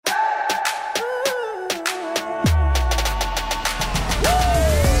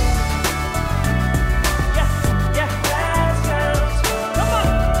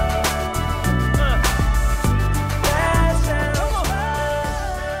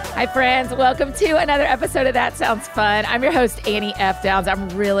Hi, friends. Welcome to another episode of That Sounds Fun. I'm your host, Annie F. Downs. I'm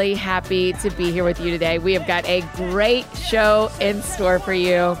really happy to be here with you today. We have got a great show in store for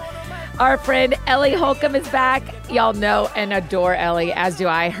you. Our friend Ellie Holcomb is back. Y'all know and adore Ellie, as do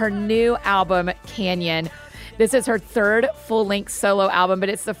I. Her new album, Canyon. This is her third full-length solo album, but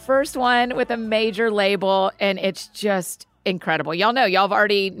it's the first one with a major label, and it's just incredible. Y'all know, y'all have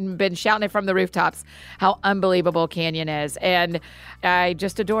already been shouting it from the rooftops how unbelievable Canyon is. And I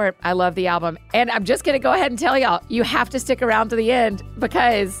just adore it. I love the album. And I'm just going to go ahead and tell y'all, you have to stick around to the end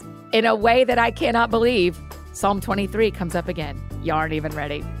because in a way that I cannot believe, Psalm 23 comes up again. Y'all aren't even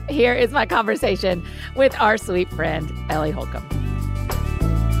ready. Here is my conversation with our sweet friend, Ellie Holcomb.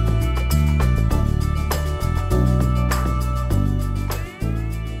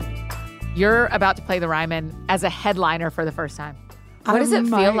 You're about to play the Ryman as a headliner for the first time. What does it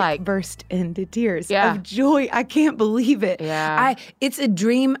feel like? Burst into tears of joy. I can't believe it. Yeah. It's a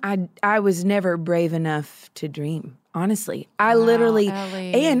dream I was never brave enough to dream, honestly. I literally,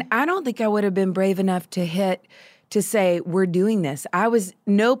 Ellie. and I don't think I would have been brave enough to say, we're doing this. I was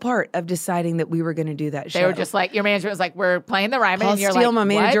no part of deciding that we were going to do that show. They were just like, your manager was like, we're playing the Ryman. Paul and you're Steele, like, my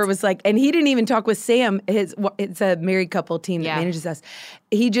manager, what? was like, and he didn't even talk with Sam. It's a married couple team that manages us.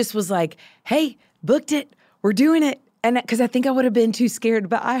 He just was like, hey, booked it. We're doing it. And because I think I would have been too scared,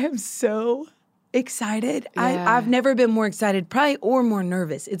 but I am so excited. Yeah. I've never been more excited, probably, or more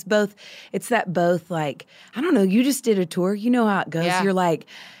nervous. It's both. It's that both, like, I don't know. You just did a tour. You know how it goes. Yeah. You're like,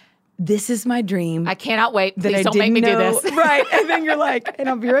 this is my dream. I cannot wait. that Please I don't make me didn't do know. this. Right. And then you're like, and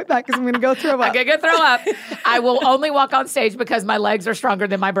I'll be right back because I'm going to go throw up. I'm going to throw up. I will only walk on stage because my legs are stronger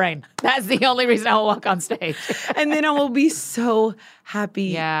than my brain. That's the only reason I will walk on stage. And then I will be so happy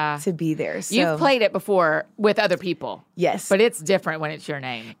Yeah. to be there. So, You've played it before with other people. yes. But it's different when it's your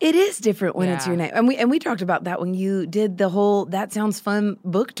name. It is different when it's Yeah. your name. And we talked about that when you did the whole That Sounds Fun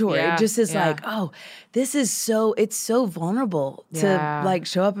book tour. Yeah, It just is yeah. like, oh, this is it's so vulnerable Yeah. to like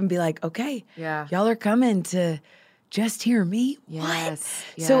show up and be like, okay, Yeah. y'all are coming to just hear me? Yes,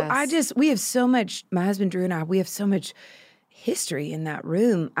 What? So yes. we have so much, my husband Drew and I, we have so much history in that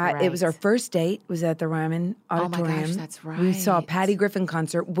room. It was our first date, was at the Ryman Oh my Auditorium. gosh, that's We saw a right. Patty Griffin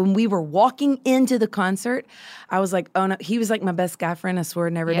concert. When we were walking into the concert, I was like, oh no, he was like my best guy friend. I swear,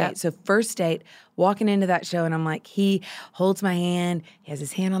 never Yeah. date. So first date, walking into that show, and I'm like, he holds my hand, he has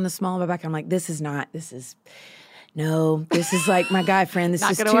his hand on the small of my back. I'm like, this is like my guy friend. This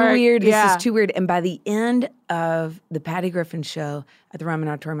Not is gonna too work. weird. Yeah. This is too weird. And by the end of the Patty Griffin show at the Ryman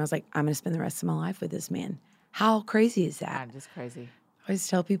Auditorium, I was like, I'm going to spend the rest of my life with this man. How crazy is that? I'm just crazy. I always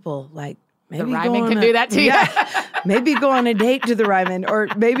tell people, like, maybe Ryman go on can a- do that to you. Yeah, maybe go on a date to the Ryman, or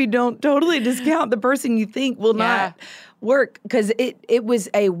maybe don't totally discount the person you think will not work, because it was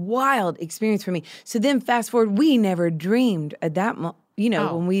a wild experience for me. So then fast forward, we never dreamed at that moment,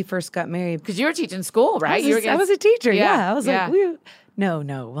 when we first got married. Because you were teaching school, right? I was a teacher, yeah. I was yeah. like, no,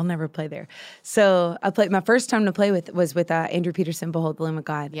 we'll never play there. So I played, my first time to play with was with Andrew Peterson, Behold the Lamb of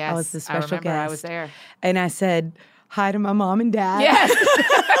God. Yes, I was the I special remember. guest. I was there. And I said hi to my mom and dad. Yes.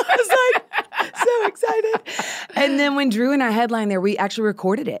 I was like so excited. And then when Drew and I headlined there, we actually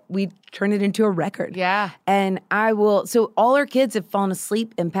recorded it. We turned it into a record. Yeah. And so all our kids have fallen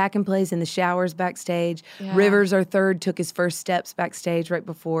asleep in pack and plays in the showers backstage. Yeah. Rivers, our third, took his first steps backstage right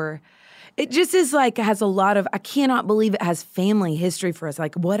before. It just is like, has a lot of, I cannot believe it has family history for us.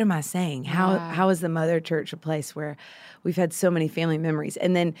 Like, what am I saying? How is the Mother Church a place where we've had so many family memories,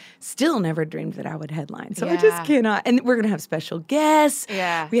 and then still never dreamed that I would headline. So I just Yeah. cannot. And we're going to have special guests.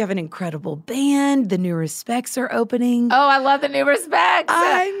 Yeah. We have an incredible band. The New Respects are opening. Oh, I love the New Respects.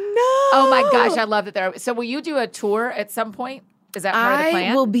 I know. Oh my gosh, I love that they're. So will you do a tour at some point? Is that part of the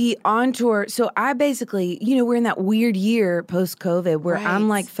plan? I will be on tour. So I basically, we're in that weird year post-COVID where I'm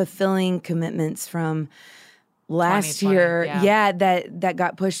Right. like fulfilling commitments from last 2020, year. yeah. That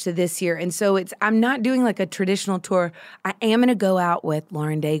got pushed to this year. And so I'm not doing like a traditional tour. I am going to go out with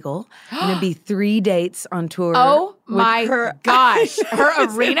Lauren Daigle. I'm going to be 3 dates on tour. Oh with my her. gosh, her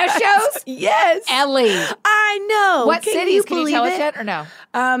arena shows. Yes. Ellie, I know. what Can cities? Can you believe tell us it? yet or no?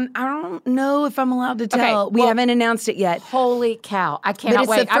 I don't know if I'm allowed to tell. Okay, We well- haven't announced it yet. Holy cow! I But cannot it's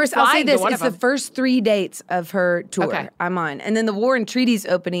wait. the first. I'm I'll say flying to this: one it's of the them. first 3 dates of her tour. Okay. I'm on, and then the War and Treaty's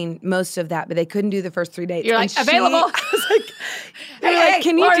opening most of that, but they couldn't do the first 3 dates. You're And like, available? I was like, they were Hey, like,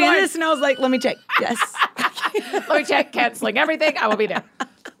 "Can you Lauren, do Lauren." this?" And I was like, "Let me check." Yes. Let me check. Canceling everything. I will be there.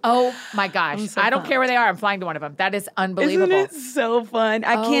 Oh my gosh! so I don't pumped. care where they are. I'm flying to one of them. That is unbelievable. Isn't it so fun?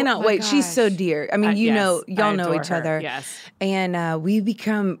 I Oh cannot my wait. She's so gosh. dear. I mean, Yes, y'all I know adore each her. other. Yes. And we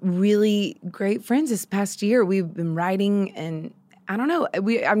become really great friends this past year. We've been writing, and I don't know.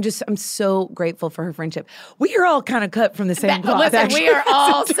 I'm so grateful for her friendship. We are all kind of cut from the same cloth. Listen, actually. we are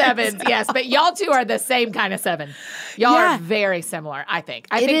all sevens, yes, but y'all two are the same kind of seven. Y'all are very similar, I think.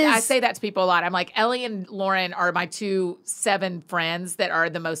 I say that to people a lot. I'm like, Ellie and Lauren are my 2 7 friends that are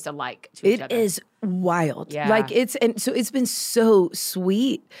the most alike to each other. It is wild. Yeah. And so it's been so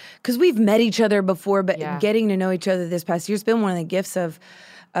sweet because we've met each other before, but getting to know each other this past year has been one of the gifts of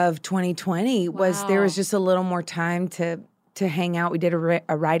 2020 was there was just a little more time to hang out. We did a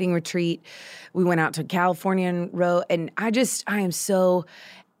writing retreat. We went out to California and wrote, and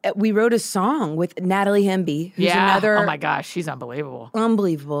we wrote a song with Natalie Hemby, who's another. Oh my gosh, she's unbelievable.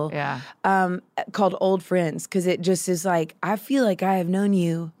 Unbelievable. Yeah. Called Old Friends, because it just is like, I feel like I have known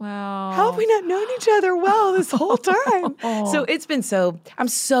you. Wow. How have we not known each other well this whole time? So it's been I'm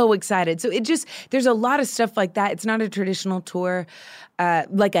so excited. So there's a lot of stuff like that. It's not a traditional tour,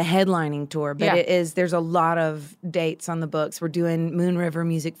 like a headlining tour, but there's a lot of dates on the books. We're doing Moon River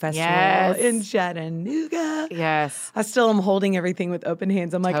Music Festival in Chattanooga. Yes. I still am holding everything with open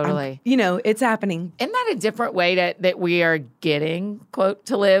hands. I'm like, totally. It's happening. Isn't that a different way that we are getting, quote,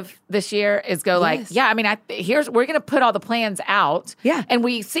 to live this year is go like, I mean, we're going to put all the plans out. Yeah. And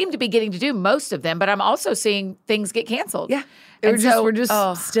we seem to be getting to do most of them, but I'm also seeing things get canceled. Yeah. And we're just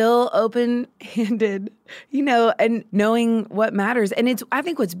still open-handed, and knowing what matters. And I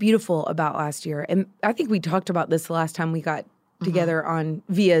think what's beautiful about last year, and I think we talked about this the last time we got together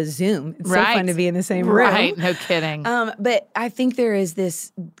via Zoom. It's so fun to be in the same room. Right, no kidding. But I think there is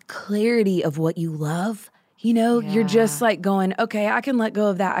this clarity of what you love. You're just like going, okay, I can let go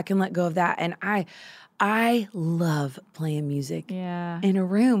of that. I can let go of that. And I love playing music in a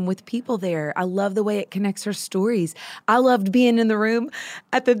room with people there. I love the way it connects our stories. I loved being in the room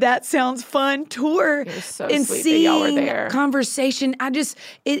at the That Sounds Fun tour so and sweet seeing that y'all were there. Conversation.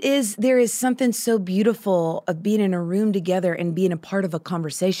 There is something so beautiful of being in a room together and being a part of a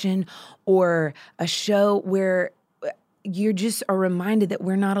conversation or a show where you just are reminded that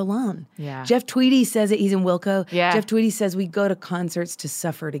we're not alone. Yeah. Jeff Tweedy says it. He's in Wilco. Yeah. Jeff Tweedy says we go to concerts to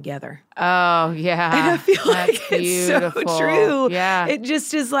suffer together. Oh, yeah. And I feel like beautiful. It's so true. Yeah. It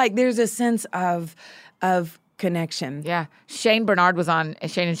just is like there's a sense of connection. Yeah. Shane Bernard was on,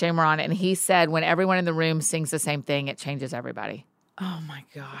 Shane and Shane were on, and he said when everyone in the room sings the same thing, it changes everybody. Oh, my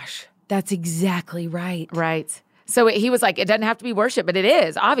gosh. That's exactly right. Right. So he was like, it doesn't have to be worship, but it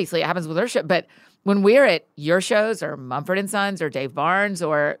is. Obviously, it happens with worship. But when we're at your shows or Mumford & Sons or Dave Barnes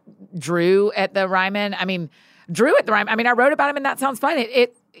or Drew at the Ryman, I wrote about him and That Sounds Fun.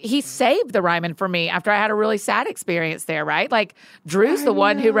 He saved the Ryman for me after I had a really sad experience there, right? Like, Drew's the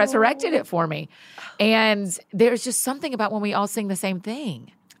one who resurrected it for me. And there's just something about when we all sing the same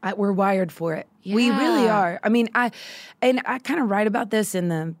thing. We're wired for it. Yeah. We really are. I mean, I kind of write about this in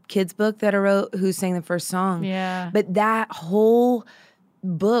the kids' book that I wrote, Who Sang the First Song. Yeah. But that whole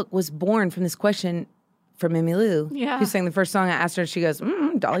book was born from this question from Emmy Lou, who sang the first song. I asked her, she goes,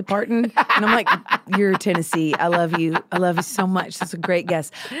 Dolly Parton. And I'm like, you're Tennessee. I love you. I love you so much. That's a great guess.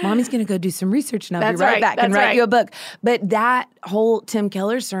 Mommy's going to go do some research and I'll be right back and write you a book. But that whole Tim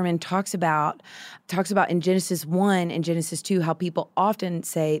Keller sermon talks about in Genesis 1 and Genesis 2 how people often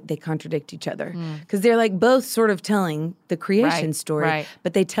say they contradict each other because they're like both sort of telling the creation story,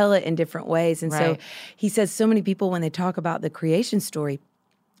 but they tell it in different ways. And so he says so many people when they talk about the creation story,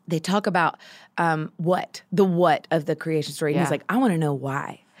 they talk about what of the creation story. And he's like, I want to know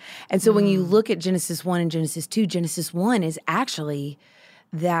why. And so when you look at Genesis 1 and Genesis 2, Genesis 1 is actually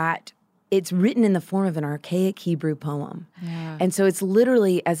that it's written in the form of an archaic Hebrew poem. Yeah. And so it's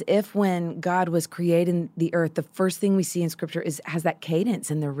literally as if when God was creating the earth, the first thing we see in Scripture has that cadence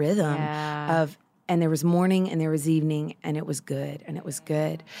and the rhythm of, and there was morning and there was evening and it was good and it was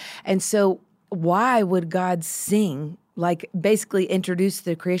good. And so why would God sing, like basically introduce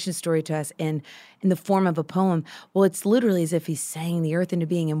the creation story to us in the form of a poem? Well, it's literally as if he's saying the earth into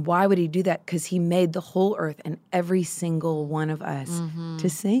being. And why would he do that? Because he made the whole earth and every single one of us to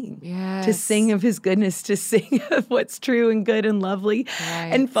sing. Yes. To sing of his goodness, to sing of what's true and good and lovely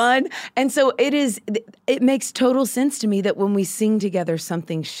and fun. And so it makes total sense to me that when we sing together,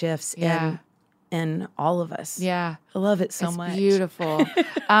 something shifts in all of us. Yeah. I love it so much. Beautiful.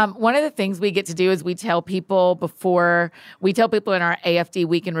 One of the things we get to do is we tell people in our AFD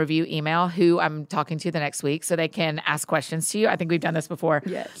Week in Review email who I'm talking to the next week so they can ask questions to you. I think we've done this before.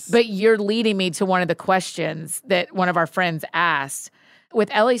 Yes. But you're leading me to one of the questions that one of our friends asked. With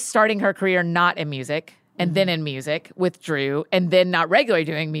Ellie starting her career not in music and then in music with Drew and then not regularly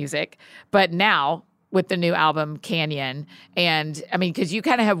doing music, but now with the new album, Canyon. And I mean, because you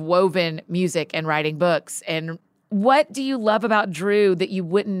kind of have woven music and writing books. And what do you love about Drew that you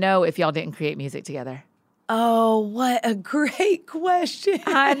wouldn't know if y'all didn't create music together? Oh, what a great question.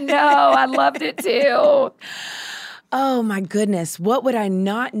 I know. I loved it too. Oh my goodness. What would I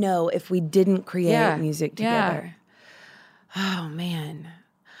not know if we didn't create music Yeah. together? Oh man.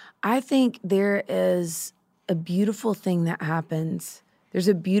 I think there is a beautiful thing that happens. I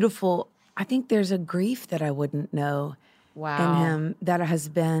think there's a grief that I wouldn't know in him that has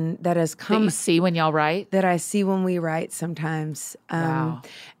That come you see when y'all write? that I see when we write sometimes. Wow.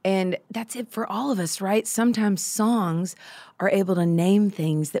 And that's it for all of us, right? Sometimes songs are able to name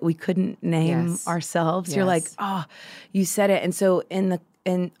things that we couldn't name Yes. ourselves. You're like, Yes. oh, you said it. And so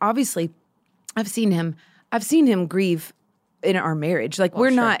and obviously I've seen him grieve in our marriage. Like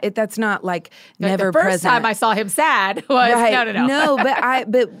that's not like never the first present. time I saw him sad was Right. no.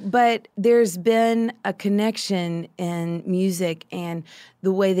 But there's been a connection in music and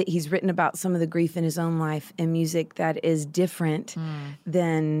the way that he's written about some of the grief in his own life in music that is different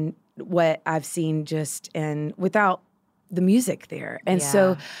than what I've seen without the music there. And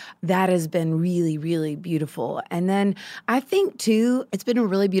so that has been really, really beautiful. And then I think too, it's been a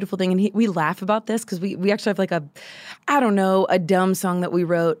really beautiful thing. And we laugh about this because we actually have like a dumb song that we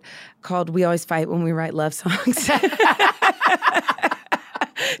wrote called We Always Fight When We Write Love Songs.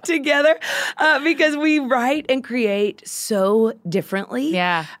 Together because we write and create so differently.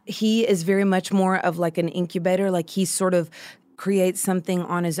 Yeah. He is very much more of like an incubator. Like he sort of creates something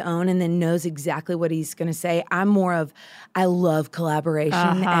on his own and then knows exactly what he's going to say. I'm more of, I love collaboration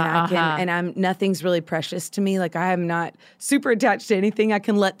and nothing's really precious to me. Like I am not super attached to anything. I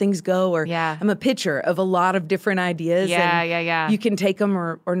can let things go or I'm a pitcher of a lot of different ideas. Yeah. You can take them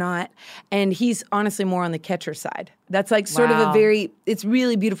or not. And he's honestly more on the catcher side. That's like sort of it's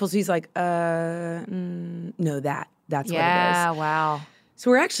really beautiful. So he's like, no, that's what it is. Yeah, wow.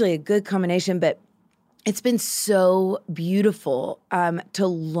 So we're actually a good combination, but it's been so beautiful to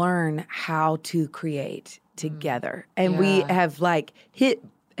learn how to create together. And we have like hit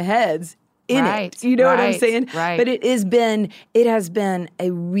heads in it. You know what I'm saying? Right. But it has been a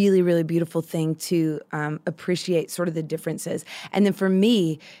really, really beautiful thing to appreciate sort of the differences. And then for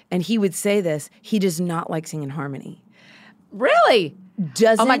me, and he would say this, he does not like singing harmony. Really?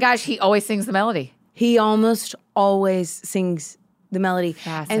 Doesn't. Oh my gosh, he always sings the melody. He almost always sings the melody.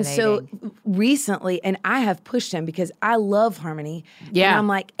 And so recently, and I have pushed him because I love harmony. Yeah. And I'm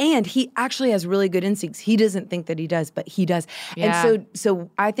like, and he actually has really good instincts. He doesn't think that he does, but he does. Yeah. And so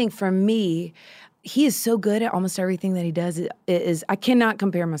I think for me, he is so good at almost everything that he does. It is I cannot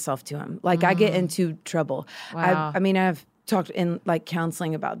compare myself to him. Like I get into trouble. Wow. I've talked in like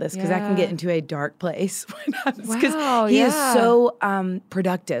counseling about this because I can get into a dark place because Wow, he is so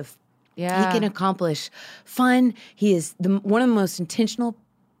productive. Yeah. He can accomplish fun. He is one of the most intentional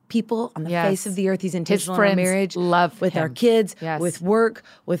people on the face of the earth. He's intentional in our marriage, with our kids, with work,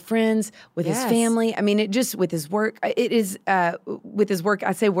 with friends, with his family. I mean, it just with his work. It is with his work.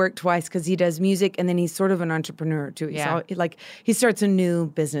 I say work twice because he does music, and then he's sort of an entrepreneur too. Yeah. So, like he starts a new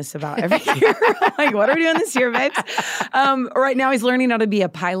business about every year. Like, what are we doing this year, babes? Right now, he's learning how to be a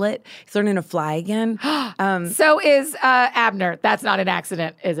pilot. He's learning to fly again. So is Abner. That's not an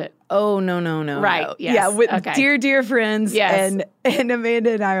accident, is it? Oh, no. Right, No. yes. Yeah, with Okay. dear friends. Yes. And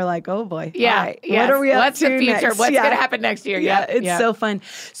Amanda and I are like, oh boy. Yeah. All right, Yes. what are we up What's to the future? next? What's going to happen next year? Yeah, Yep. it's so fun.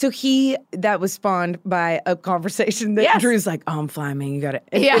 So that was spawned by a conversation that Drew's like, oh, I'm flying, man. You got it.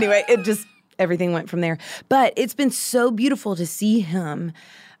 Yeah. Anyway, everything went from there. But it's been so beautiful to see him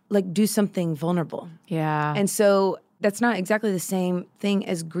like do something vulnerable. Yeah. And so that's not exactly the same thing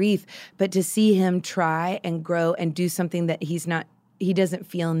as grief, but to see him try and grow and do something that he doesn't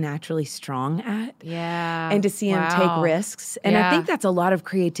feel naturally strong at. Yeah. And to see him take risks. And I think that's a lot of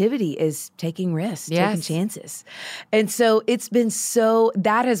creativity is taking risks, taking chances. And so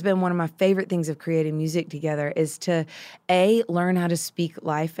that has been one of my favorite things of creating music together is to learn how to speak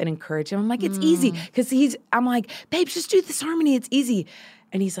life and encourage him. I'm like, it's easy. Because I'm like, babe, just do this harmony. It's easy.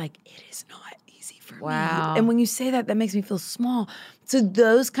 And he's like, it is not easy for me. And when you say that makes me feel small. So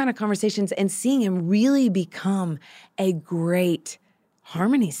those kind of conversations and seeing him really become a great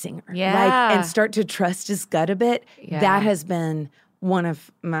harmony singer, and start to trust his gut a bit. That has been one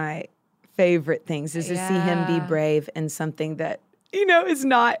of my favorite things is to see him be brave in something that is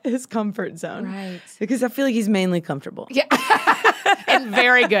not his comfort zone. Right. Because I feel like he's mainly comfortable. Yeah. And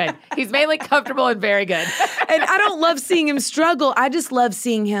very good. He's mainly comfortable and very good. And I don't love seeing him struggle. I just love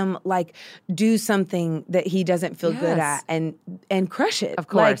seeing him like do something that he doesn't feel good at and crush it. Of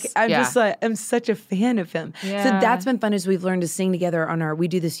course. Like I'm such a fan of him. Yeah. So that's been fun as we've learned to sing together we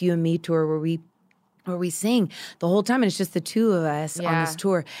do this You and Me tour where we where we sing the whole time, and it's just the two of us on this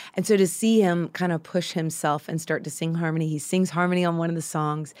tour. And so to see him kind of push himself and start to sing harmony, he sings harmony on one of the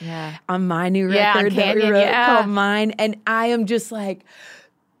songs on my new record that we wrote called Mine. And I am just like,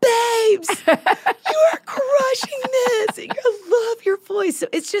 babes, you are crushing this. I love your voice. So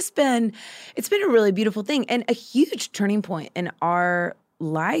it's been a really beautiful thing and a huge turning point in our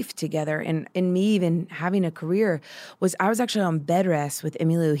life together, and me even having a career was I was actually on bed rest with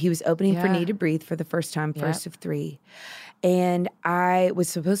Emmylou. He was opening for Need to Breathe for the first time, first of three, and I was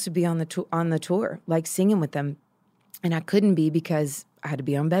supposed to be on the tour, like singing with them, and I couldn't be because I had to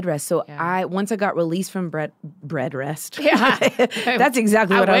be on bed rest. So once I got released from bed rest, that's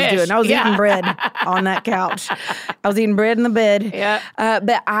exactly what I was doing. I was eating bread on that couch. I was eating bread in the bed.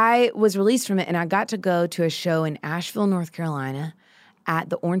 But I was released from it, and I got to go to a show in Asheville, North Carolina,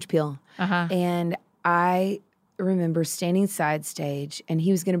 at the Orange Peel. And I remember standing side stage, and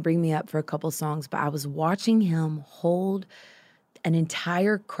he was going to bring me up for a couple songs, but I was watching him hold an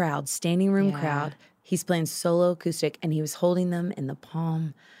entire crowd, standing room crowd. He's playing solo acoustic, and he was holding them in the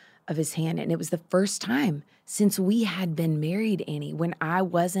palm of his hand. And it was the first time since we had been married, Annie, when I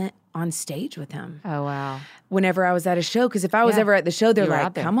wasn't on stage with him. Oh, wow. Whenever I was at a show, because if I was ever at the show, they're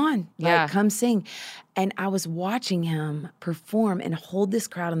like, come on, like, come sing. And I was watching him perform and hold this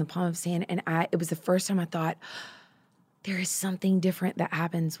crowd in the palm of his hand. And it was the first time I thought, there is something different that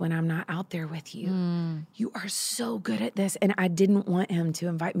happens when I'm not out there with you. You are so good at this. And I didn't want him to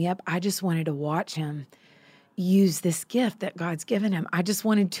invite me up. I just wanted to watch him use this gift that God's given him. I just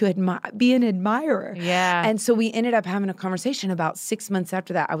wanted to be an admirer. And so we ended up having a conversation. About 6 months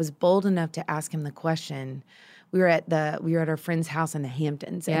after that, I was bold enough to ask him the question. We were at our friend's house in the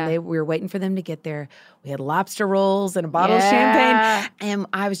Hamptons, and we were waiting for them to get there. We had lobster rolls and a bottle of champagne, and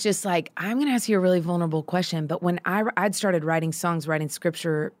I was just like, I'm going to ask you a really vulnerable question. But when I'd started writing songs, writing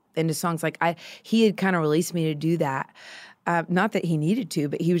scripture into songs, like he had kind of released me to do that. Not that he needed to,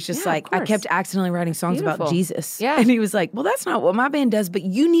 but he was just like, I kept accidentally writing songs about Jesus. And he was like, well, that's not what my band does, but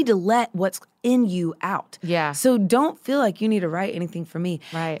you need to let what's in you out. So don't feel like you need to write anything for me.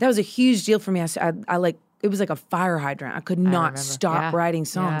 That was a huge deal for me. It was like a fire hydrant. I could not stop writing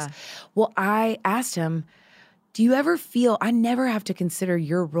songs. Well, I asked him, do you ever feel, I never have to consider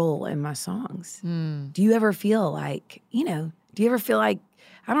your role in my songs. Do you ever feel like,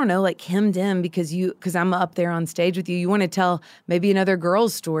 I don't know, like hemmed in because I'm up there on stage with you. You want to tell maybe another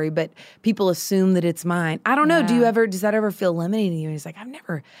girl's story, but people assume that it's mine. I don't know. Does that ever feel limiting to you? And he's like, I've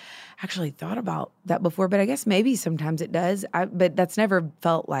never actually thought about that before, but I guess maybe sometimes it does. But that's never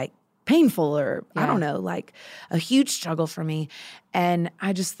felt like painful or I don't know, like a huge struggle for me. And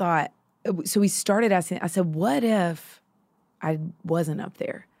I just thought, so we started asking, I said, what if I wasn't up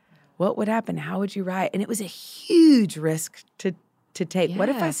there? What would happen? How would you write? And it was a huge risk to take. What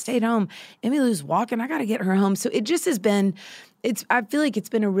if I stayed home? Emmylou's walking. I got to get her home. So it just has been, I feel like it's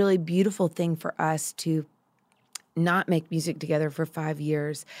been a really beautiful thing for us to not make music together for 5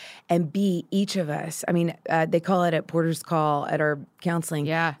 years and be each of us. I mean, they call it at Porter's Call at our counseling,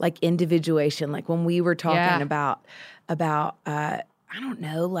 like individuation. Like when we were talking about I don't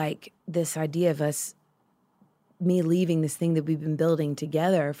know, like this idea of me leaving this thing that we've been building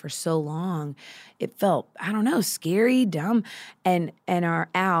together for so long, it felt, I don't know, scary, dumb. And our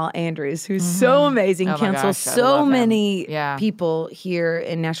Al Andrews, who's so amazing, counsels so many people here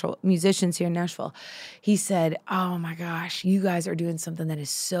in Nashville, musicians here in Nashville. He said, oh my gosh, you guys are doing something that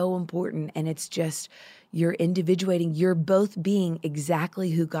is so important. And it's just, you're individuating. You're both being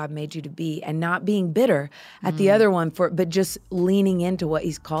exactly who God made you to be and not being bitter at the other one but just leaning into what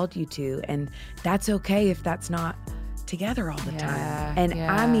he's called you to. And that's okay if that's not together all the time. And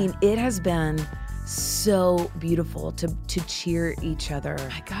I mean, it has been so beautiful to cheer each other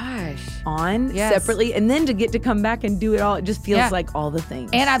on separately, and then to get to come back and do it all. It just feels like all the things.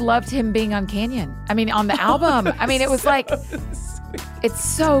 And I loved him being on Canyon. I mean, on the album. I mean, it was like, it's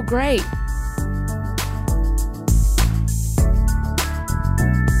so great.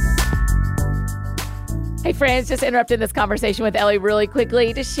 Hey friends, just interrupting this conversation with Ellie really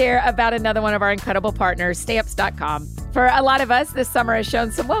quickly to share about another one of our incredible partners, Stamps.com. For a lot of us, this summer has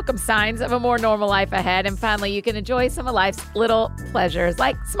shown some welcome signs of a more normal life ahead, and finally you can enjoy some of life's little pleasures,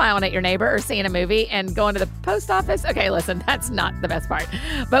 like smiling at your neighbor or seeing a movie and going to the post office. Okay, listen, that's not the best part.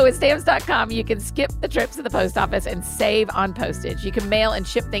 But with Stamps.com, you can skip the trips to the post office and save on postage. You can mail and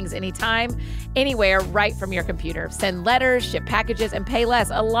ship things anytime, anywhere, right from your computer. Send letters, ship packages, and pay less,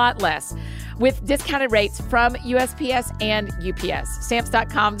 a lot less. with discounted rates from USPS and UPS.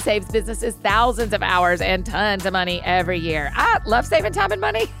 Stamps.com saves businesses thousands of hours and tons of money every year. I love saving time and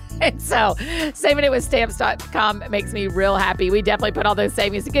money. And so saving it with Stamps.com makes me real happy. We definitely put all those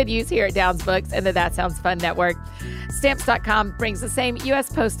savings to good use here at Downs Books and the That Sounds Fun Network. Stamps.com brings the same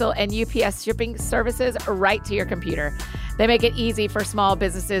U.S. Postal and UPS shipping services right to your computer. They make it easy for small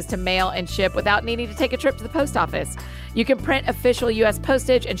businesses to mail and ship without needing to take a trip to the post office. You can print official U.S.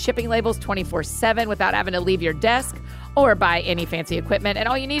 postage and shipping labels 24/7 without having to leave your desk or buy any fancy equipment. And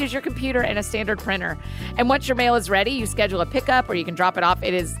all you need is your computer and a standard printer. And once your mail is ready, you schedule a pickup or you can drop it off.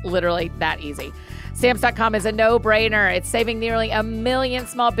 It is literally that easy. Stamps.com is a no-brainer. It's saving nearly 1 million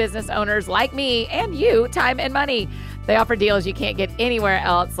small business owners like me and you time and money. They offer deals you can't get anywhere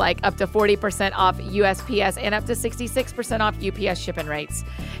else, like up to 40% off USPS and up to 66% off UPS shipping rates.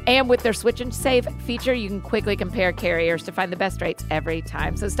 And with their Switch and Save feature, you can quickly compare carriers to find the best rates every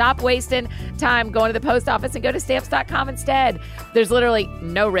time. So stop wasting time going to the post office and go to Stamps.com instead. There's literally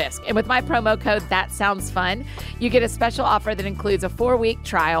no risk. And with my promo code, That Sounds Fun, you get a special offer that includes a 4-week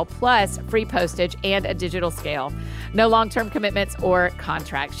trial plus free postage and a digital scale. No long-term commitments or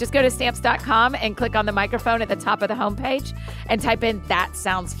contracts. Just go to Stamps.com and click on the microphone at the top of the homepage and type in That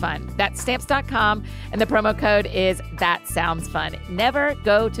Sounds Fun. That's Stamps.com, and the promo code is That Sounds Fun. Never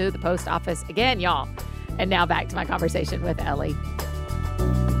go to the post office again, y'all. And now back to my conversation with Ellie.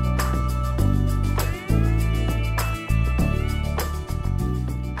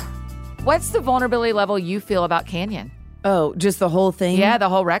 What's the vulnerability level you feel about Canyon? Oh, just the whole thing? Yeah, the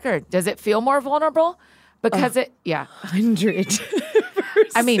whole record. Does it feel more vulnerable? Because 100.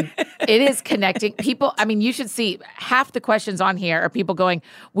 I mean, it is connecting people. I mean, you should see half the questions on here are people going,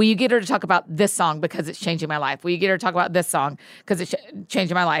 will you get her to talk about this song because it's changing my life? Will you get her to talk about this song because it's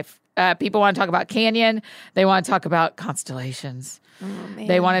changing my life? People want to talk about Canyon. They want to talk about Constellations. Oh, man.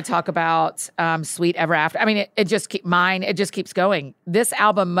 They want to talk about Sweet Ever After. I mean, it just keeps going. This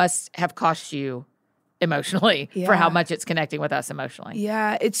album must have cost you emotionally for how much it's connecting with us emotionally.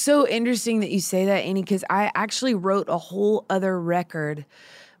 Yeah, it's so interesting that you say that, Annie, because I actually wrote a whole other record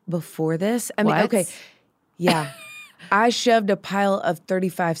before this. I mean, okay, yeah. I shoved a pile of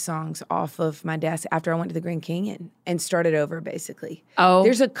 35 songs off of my desk after I went to the Grand Canyon and started over, basically. Oh,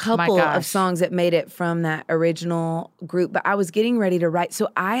 there's a couple of songs that made it from that original group, but I was getting ready to write. So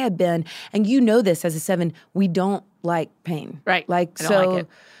I had been, and you know this as a 7, we don't like pain. Right. Like, I don't like it.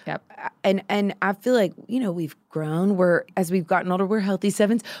 Yep. And I feel like, we've grown. As we've gotten older, we're healthy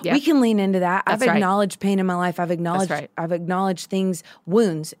 7s. Yep. We can lean into that. That's I've right. acknowledged pain in my life. I've That's acknowledged things,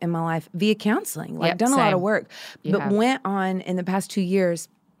 wounds in my life via counseling. Like, done a lot of work. But went on in the past 2 years,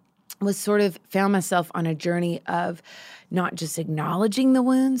 found myself on a journey of not just acknowledging the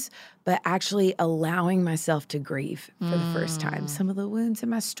wounds, but actually allowing myself to grieve for the first time some of the wounds in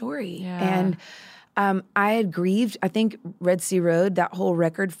my story. Yeah. And I had grieved. I think Red Sea Road, that whole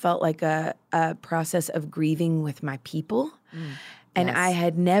record felt like a process of grieving with my people. And I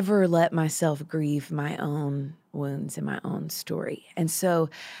had never let myself grieve my own wounds and my own story. And so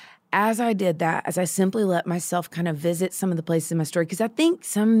as I did that, as I simply let myself kind of visit some of the places in my story, because I think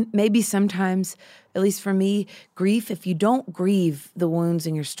sometimes, at least for me, grief, if you don't grieve the wounds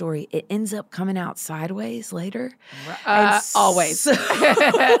in your story, it ends up coming out sideways later. Always.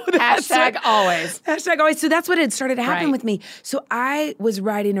 Hashtag always. Hashtag always. So that's what had started to happen with me. So I was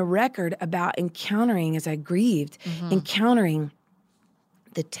writing a record about encountering, as I grieved, encountering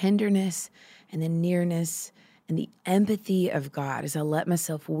the tenderness and the nearness and the empathy of God. As I let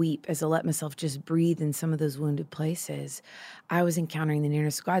myself weep, as I let myself just breathe in some of those wounded places, I was encountering the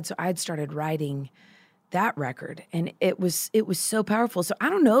nearness of God. So I had started writing that record, and it was so powerful. So I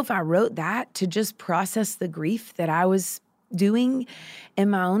don't know if I wrote that to just process the grief that I was doing in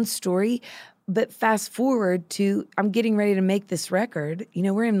my own story. But fast forward to, I'm getting ready to make this record.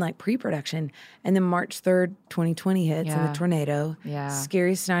 We're in like pre-production, and then March 3rd, 2020 hits, and the tornado,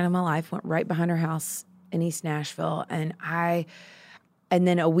 scariest night of my life, went right behind our house in East Nashville. And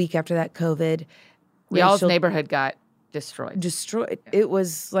then a week after that, COVID. Y'all's neighborhood got destroyed. It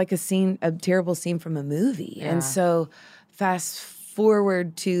was like a terrible scene from a movie. Yeah. And so fast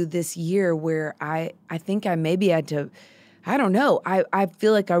forward to this year where I think I maybe had to, I don't know. I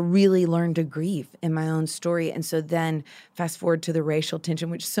feel like I really learned to grieve in my own story. And so then fast forward to the racial tension,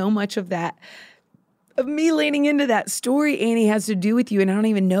 which so much of me leaning into that story, Annie, has to do with you. And I don't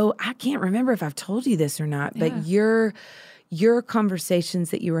even know, I can't remember if I've told you this or not, but your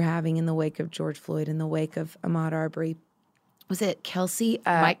conversations that you were having in the wake of George Floyd, in the wake of Ahmaud Arbery, was it Kelsey?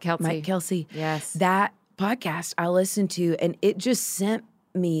 Mike Kelsey. Mike Kelsey. Yes. That podcast I listened to, and it just sent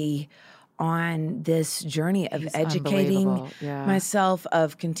me on this journey of He's educating unbelievable. Yeah. myself,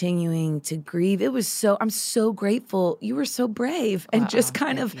 of continuing to grieve. I'm so grateful. You were so brave and just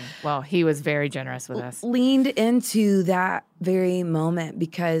kind of Well, he was very generous with us. leaned into that very moment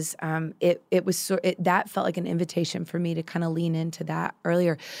because it was that felt like an invitation for me to kind of lean into that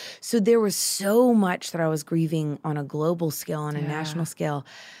earlier. So there was so much that I was grieving on a global scale, on a national scale.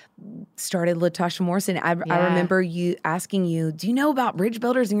 Started Latasha Morrison. I remember you asking you, do you know about bridge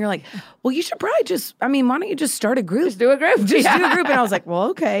builders? And you're like, well, you should probably why don't you just start a group? Just do a group. Do a group. And I was like,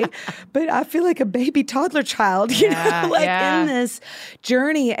 well, okay. But I feel like a baby toddler child, you know, in this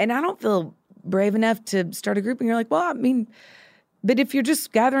journey. And I don't feel brave enough to start a group. And you're like, well, I mean, but if you're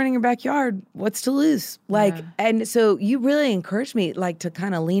just gathering in your backyard, what's to lose? And so you really encouraged me to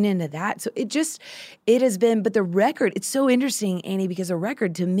kind of lean into that. So it has been, but the record, it's so interesting, Annie, because a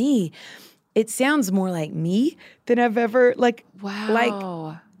record to me, it sounds more like me than I've ever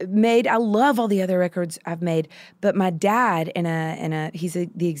made. I love all the other records I've made, but my dad he's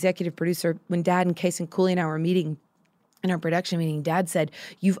the executive producer. When Dad and Case and Cooley and I were meeting in our production meeting, Dad said,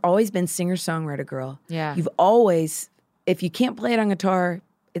 you've always been singer-songwriter girl. Yeah. You've always, if you can't play it on guitar,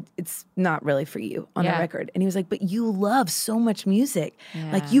 it's not really for you on the record. And he was like, but you love so much music.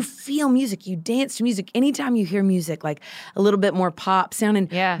 Yeah. You feel music, you dance to music. Anytime you hear music, a little bit more pop sounding,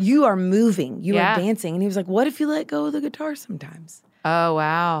 you are moving, you are dancing. And he was like, what if you let go of the guitar sometimes? Oh,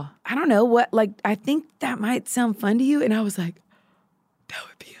 wow. I don't know I think that might sound fun to you. And I was like, that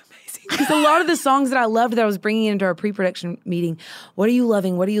would be amazing. Because a lot of the songs that I loved that I was bringing into our pre-production meeting, what are you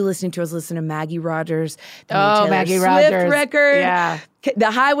loving? What are you listening to? I was listening to Maggie Rogers, the new Taylor Maggie Swift Rogers. record, Yeah.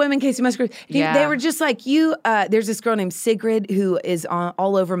 The Highwaymen, Casey Musgrave. They were just like you. There's this girl named Sigrid who is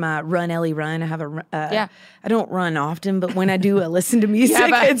all over my Run, Ellie, Run. I have I don't run often, but when I do, I listen to music.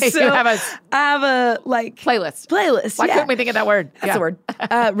 I have a playlist. Why couldn't we think of that word? That's the word.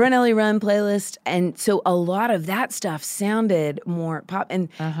 Run, Ellie, Run playlist. And so a lot of that stuff sounded more pop. And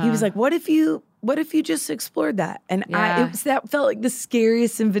he was like, what if you just explored that? And that felt like the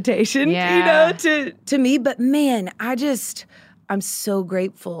scariest invitation, to me. But man, I'm so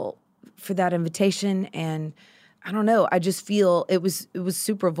grateful for that invitation. And I don't know, I just feel it was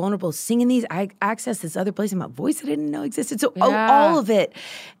super vulnerable singing these. I accessed this other place in my voice I didn't know existed. So all of it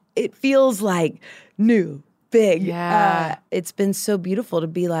feels like new, big. Yeah. It's been so beautiful to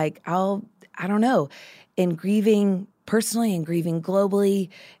be like, I don't know, in grieving personally and grieving globally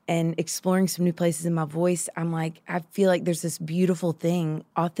and exploring some new places in my voice, I feel like there's this beautiful thing.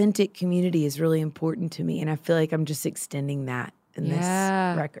 Authentic community is really important to me. And I feel like I'm just extending that in this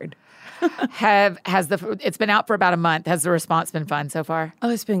record. It's been out for about a month. Has the response been fun so far? Oh,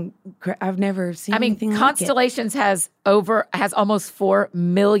 it's been I've never seen anything Constellations like it. has almost 4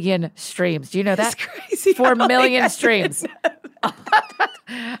 million streams. Do you know that? That's crazy. 4 million streams.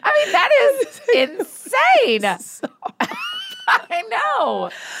 That is insane. I know.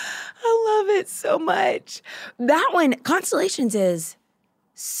 I love it so much. That one, Constellations, is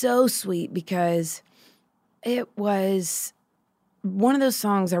so sweet because it was one of those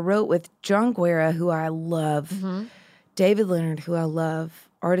songs I wrote with John Guerra, who I love, David Leonard, who I love,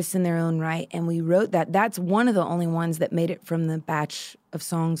 artists in their own right. And we wrote that. That's one of the only ones that made it from the batch of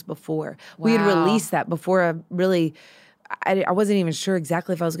songs before. Wow. We had released that before I wasn't even sure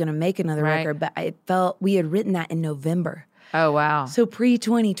exactly if I was going to make another record, but we had written that in November. Oh, wow. So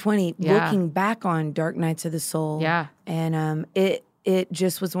pre-2020, looking back on Dark Nights of the Soul. Yeah. And it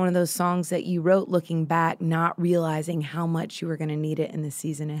just was one of those songs that you wrote looking back, not realizing how much you were going to need it in the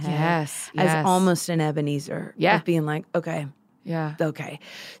season ahead. Yes. As almost an Ebenezer. Yeah. Of being like, okay. Yeah. Okay.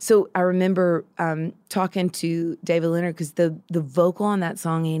 So I remember talking to David Leonard because the vocal on that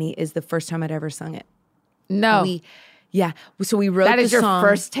song, Annie, is the first time I'd ever sung it. No. So we wrote the song. That is your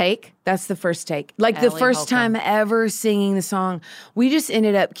first take? That's the first take. The first time ever singing the song. We just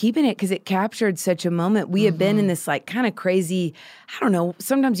ended up keeping it because it captured such a moment. We had been in this kind of crazy, I don't know,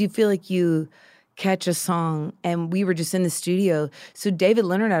 sometimes you feel like you catch a song, and we were just in the studio. So David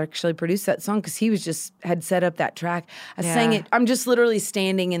Leonard actually produced that song because he had set up that track. I sang it. I'm just literally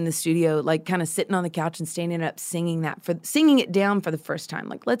standing in the studio, kind of sitting on the couch and standing up, singing it down for the first time.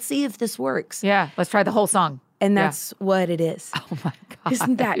 Let's see if this works. Yeah, let's try the whole song. And that's what it is. Oh, my God.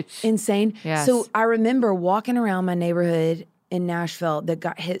 Isn't that insane? Yes. So I remember walking around my neighborhood in Nashville that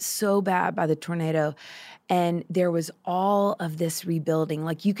got hit so bad by the tornado, and there was all of this rebuilding.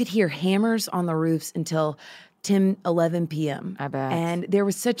 You could hear hammers on the roofs until 10, 11 p.m. I bet. And there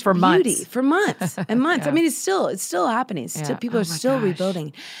was such For beauty. Months. For months and months. It's still happening. People are still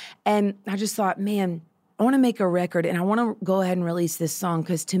rebuilding. And I just thought, man, I want to make a record, and I want to go ahead and release this song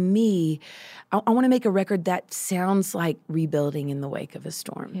because to me, I want to make a record that sounds like rebuilding in the wake of a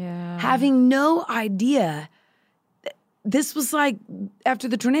storm. Yeah. Having no idea, this was like after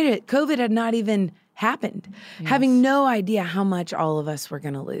the tornado, COVID had not even happened. Yes. Having no idea how much all of us were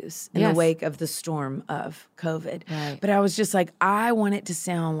going to lose in the wake of the storm of COVID. Right. But I was just like, I want it to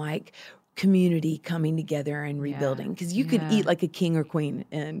sound like community coming together and rebuilding, because you could eat like a king or queen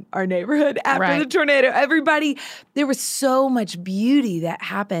in our neighborhood after the tornado. Everybody, there was so much beauty that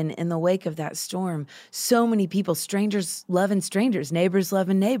happened in the wake of that storm. So many people, strangers loving strangers, neighbors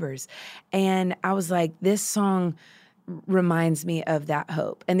loving neighbors. And I was like, this song reminds me of that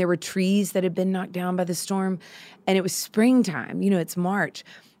hope. And there were trees that had been knocked down by the storm, and it was springtime, it's March.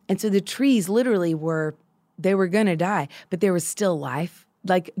 And so the trees literally they were going to die, but there was still life.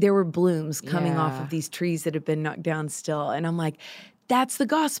 Like there were blooms coming off of these trees that have been knocked down still. And I'm like, that's the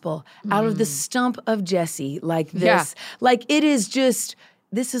gospel out of the stump of Jesse, like this. Yeah. Like it is just,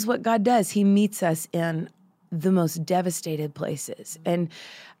 this is what God does. He meets us in the most devastated places. And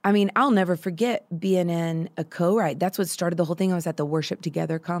I mean, I'll never forget being in a co-write. That's what started the whole thing. I was at the Worship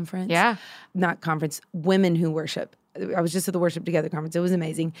Together conference. Yeah. Not conference, Women Who Worship. I was just at the Worship Together conference. It was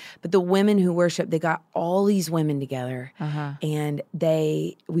amazing. But the Women Who Worship, they got all these women together, and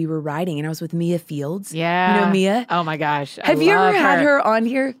we were writing, and I was with Mia Fields. Yeah. You know Mia? Oh my gosh. Have you ever had her on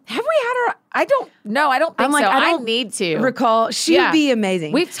here? Have we had her? I don't think so. I need to. Recall. She would be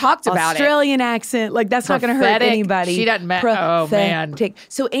amazing. We've talked about Australian accent. Like that's not going to hurt anybody. She doesn't matter. Oh man.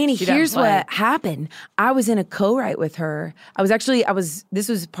 So Annie, here's what happened. I was in a co-write with her. This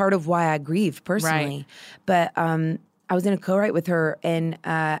was part of why I grieved personally. But I was in a co-write with her, and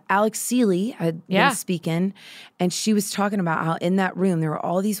Alex Seeley had been speaking, and she was talking about how in that room, there were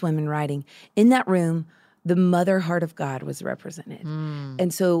all these women writing. In that room, the mother heart of God was represented.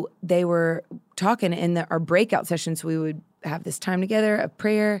 And so they were talking in our breakout sessions. We would have this time together, a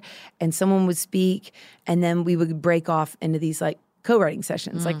prayer, and someone would speak, and then we would break off into these like co-writing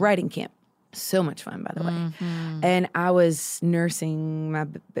sessions, like writing camp. So much fun, by the way. And I was nursing my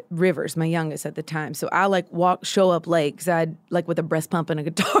Rivers, my youngest at the time. So I show up late because I'd with a breast pump and a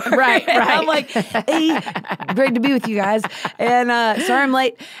guitar. Right. I'm like, hey, great to be with you guys. And sorry I'm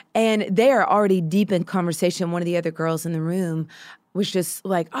late. And they are already deep in conversation. One of the other girls in the room was just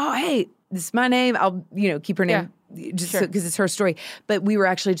like, oh, hey, this is my name. I'll, keep her name. Just because it's her story. But we were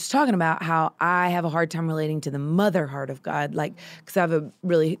actually just talking about how I have a hard time relating to the mother heart of God, because I have a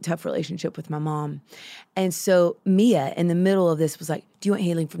really tough relationship with my mom. And so Mia, in the middle of this, was like, do you want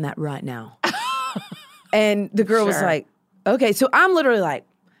healing from that right now? And the girl was like, okay. So I'm literally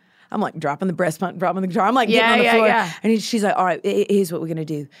I'm dropping the breast pump, dropping the guitar. I'm getting on the floor. Yeah. And she's like, all right, here's what we're going to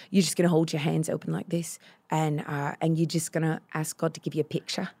do. You're just going to hold your hands open like this. And you're just going to ask God to give you a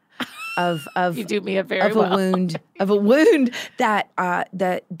picture of you do me a wound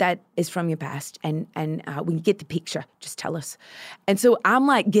that is from your past, and when you get the picture, just tell us. And so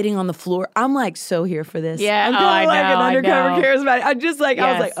I'm getting on the floor. I'm so here for this. Yeah, I'm an undercover charismatic. I just I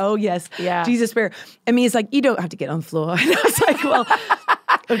was like, oh yes, Jesus prayer. And me, it's you don't have to get on the floor. And I was like, well.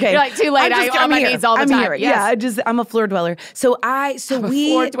 Okay. You're too late. I'm on my knees all the time. Here. Yes. Yeah, I'm a floor dweller. I'm a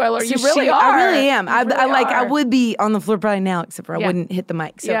floor dweller. You really are. I really am. I would be on the floor probably now, except for I wouldn't hit the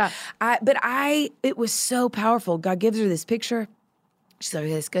mic. So it was so powerful. God gives her this picture. She's like,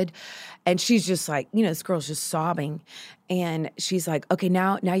 that's good. And she's just this girl's just sobbing. And she's like, okay,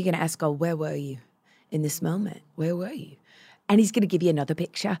 now you're going to ask God, where were you in this moment? Where were you? And he's going to give you another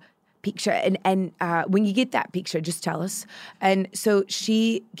picture. And when you get that picture, just tell us. And so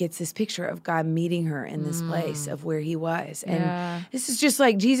she gets this picture of God meeting her in this place of where he was. And this is just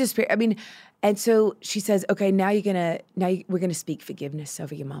Jesus. I mean, and so she says, okay, now we're gonna speak forgiveness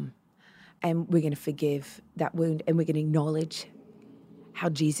over your mom. And we're gonna forgive that wound, and we're gonna acknowledge how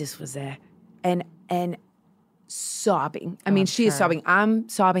Jesus was there. And sobbing. I mean, she is sobbing. I'm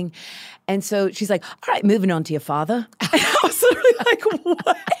sobbing. And so she's like, all right, moving on to your father. And I was literally like,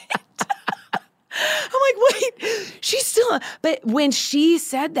 what? I'm like, wait, she's still, but when she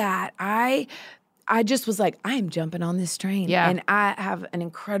said that, I just was like, I am jumping on this train. Yeah. And I have an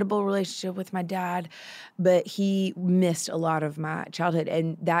incredible relationship with my dad, but he missed a lot of my childhood.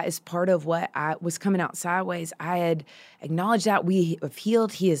 And that is part of what I was coming out sideways. I had acknowledged that we have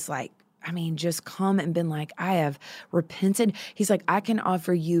healed. He is just come and been like, I have repented. He's like, I can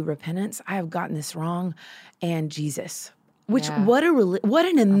offer you repentance. I have gotten this wrong. And Jesus, what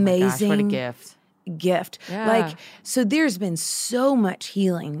an amazing what a gift. Yeah. So there's been so much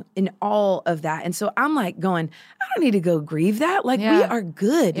healing in all of that. And so I'm going, I don't need to go grieve that. We are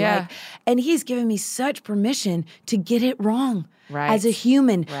good. Yeah. And he's given me such permission to get it wrong. as a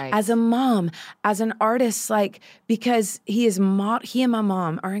human, Right. as a mom, as an artist, like, because he and my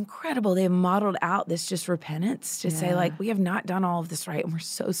mom are incredible. They have modeled out this just repentance to say, like, we have not done all of this right, and we're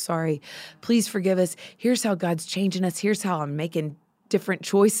so sorry. Please forgive us. Here's how God's changing us. Here's how I'm making different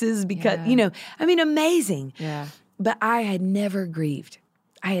choices because, amazing. Yeah. But I had never grieved.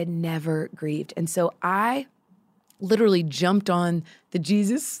 And so I literally jumped on the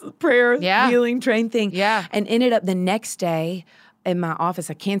Jesus prayer healing train thing. Yeah. And ended up the next day in my office.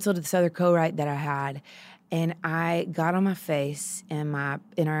 I canceled this other co-write that I had. And I got on my face in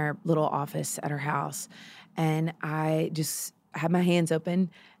our little office at her house. And I just had my hands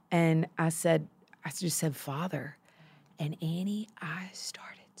open and I just said, Father. And Annie, I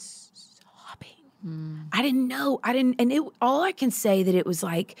started sobbing. I didn't know. All I can say that it was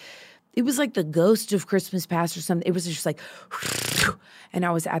like the ghost of Christmas past or something. It was just like, and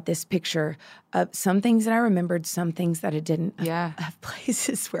I was at this picture of some things that I remembered, some things that I didn't. Yeah. Of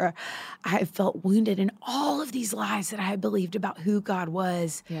places where I felt wounded in all of these lies that I had believed about who God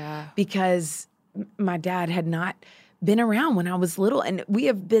was. Yeah. Because my dad had not been around when I was little, and we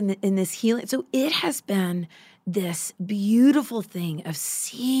have been in this healing. So it has been this beautiful thing of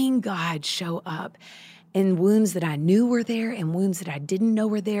seeing God show up in wounds that I knew were there and wounds that I didn't know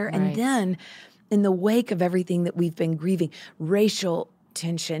were there. Right. And then in the wake of everything that we've been grieving, racial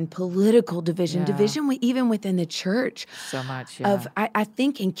tension, political division, even within the church. So much, yeah. I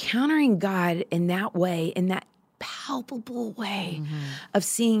think encountering God in that way, in that palpable way of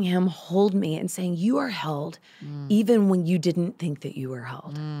seeing him hold me and saying, you are held even when you didn't think that you were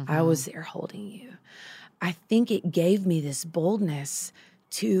held. I was there holding you. I think it gave me this boldness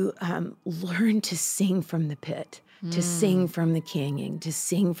to learn to sing from the pit, to sing from the canyon, to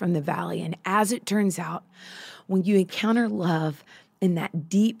sing from the valley. And as it turns out, when you encounter love in that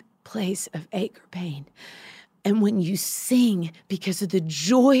deep place of ache or pain, and when you sing because of the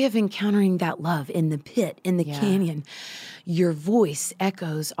joy of encountering that love in the pit, in the canyon, your voice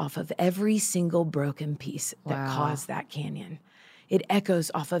echoes off of every single broken piece that caused that canyon. It echoes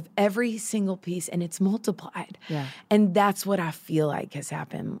off of every single piece, and it's multiplied. Yeah. And that's what I feel like has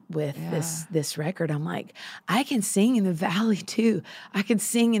happened with this record. I'm like, I can sing in the valley too. I can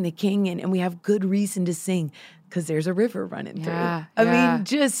sing in the canyon, and we have good reason to sing because there's a river running through. I mean,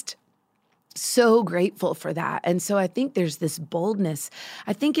 just so grateful for that. And so I think there's this boldness.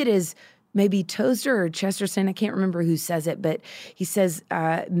 I think it is maybe Tozer or Chesterton, I can't remember who says it, but he says,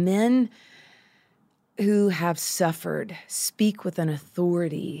 men who have suffered speak with an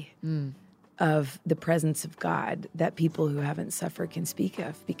authority of the presence of God that people who haven't suffered can speak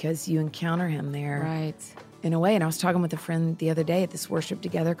of, because you encounter him there in a way. And I was talking with a friend the other day at this Worship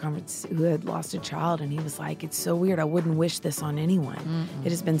Together conference who had lost a child, and he was like, it's so weird. I wouldn't wish this on anyone. It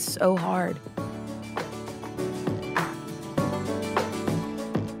has been so hard.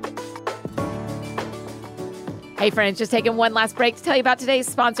 Hey friends, just taking one last break to tell you about today's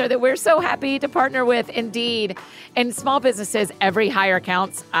sponsor that we're so happy to partner with, Indeed. In small businesses, every hire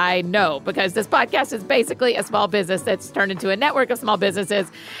counts. I know, because this podcast is basically a small business that's turned into a network of small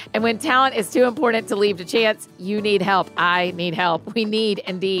businesses. And when talent is too important to leave to chance, you need help. I need help. We need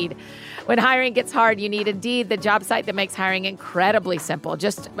Indeed. When hiring gets hard, you need Indeed, the job site that makes hiring incredibly simple.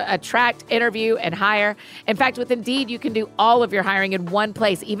 Just attract, interview, and hire. In fact, with Indeed, you can do all of your hiring in one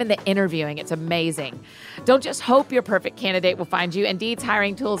place, even the interviewing. It's amazing. Don't just hope your perfect candidate will find you. Indeed's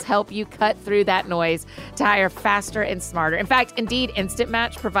hiring tools help you cut through that noise to hire faster and smarter. In fact, Indeed Instant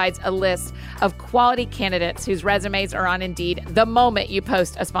Match provides a list of quality candidates whose resumes are on Indeed the moment you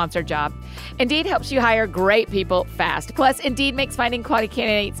post a sponsored job. Indeed helps you hire great people fast. Plus, Indeed makes finding quality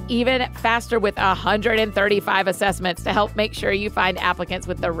candidates even faster with 135 assessments to help make sure you find applicants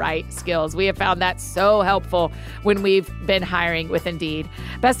with the right skills. We have found that so helpful when we've been hiring with Indeed.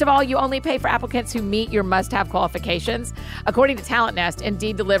 Best of all, you only pay for applicants who meet your must-have qualifications. According to Talent Nest,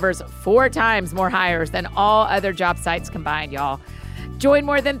 Indeed delivers 4 times more hires than all other job sites combined, y'all. Join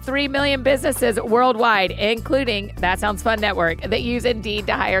more than 3 million businesses worldwide, including That Sounds Fun Network, that use Indeed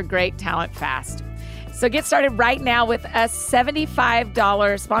to hire great talent fast. So get started right now with a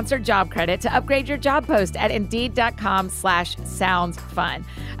 $75 sponsored job credit to upgrade your job post at Indeed.com/soundsfun.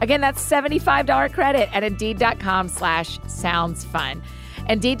 Again, that's $75 credit at Indeed.com/soundsfun.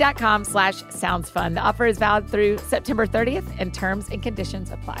 Indeed.com/soundsfun. The offer is valid through September 30th, and terms and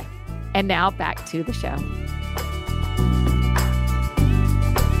conditions apply. And now back to the show.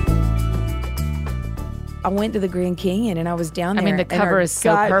 I went to the Grand Canyon and I was down there. I mean, the cover is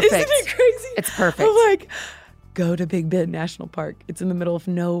so perfect. Isn't it crazy? It's perfect. I'm like, go to Big Bend National Park. It's in the middle of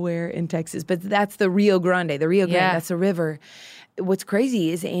nowhere in Texas, but that's the Rio Grande. The Rio Grande, that's a river. What's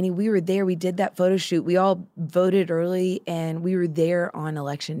crazy is, Annie, we were there. We did that photo shoot. We all voted early, and we were there on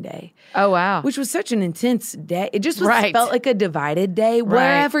Election Day. Oh, wow. Which was such an intense day. It just felt like a divided day,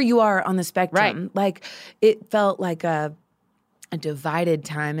 wherever you are on the spectrum. Right. Like, it felt like a divided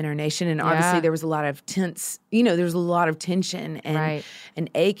time in our nation. And obviously there was a lot of tense, there was a lot of tension and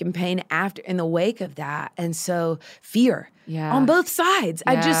ache and pain in the wake of that. And so fear on both sides.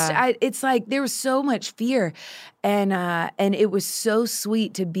 It's like there was so much fear. And it was so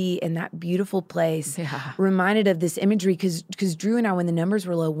sweet to be in that beautiful place, reminded of this imagery, because Drew and I, when the numbers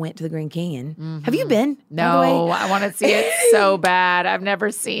were low, went to the Grand Canyon. Mm-hmm. Have you been? No, I want to see it so bad. I've never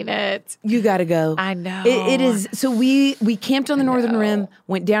seen it. You got to go. I know. It is. So we camped on the northern rim,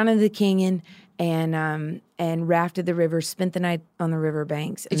 went down into the canyon, and rafted the river, spent the night on the river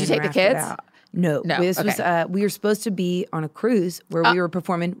banks. Did you take the kids? No. This was we were supposed to be on a cruise where we were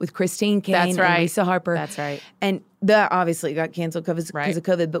performing with Christine Kane and Lisa Harper. That's right. And that obviously got canceled because of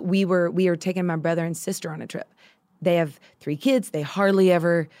COVID. But we were taking my brother and sister on a trip. They have 3 kids. They hardly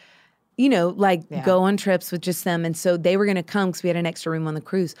ever, go on trips with just them. And so they were going to come because we had an extra room on the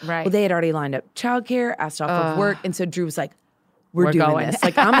cruise. Right. Well, they had already lined up childcare, asked off of work, and so Drew was like, We're doing going. This.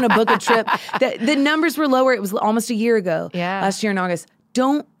 Like, I'm going to book a trip. The numbers were lower. It was almost a year ago. Yeah. Last year in August.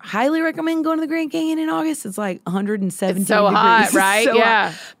 Don't highly recommend going to the Grand Canyon in August. It's like 117 so degrees. Hot, right? So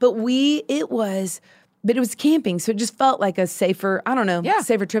hot. But it was camping, so it just felt like a safer,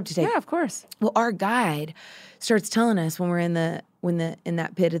 safer trip to take. Yeah, of course. Well, our guide starts telling us when we're in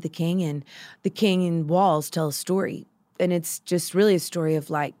that pit of the canyon walls tell a story. And it's just really a story of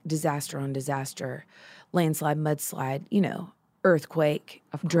like disaster on disaster, landslide, mudslide, earthquake,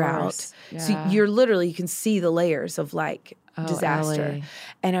 drought. Yeah. So you can see the layers of like disaster. Ellie.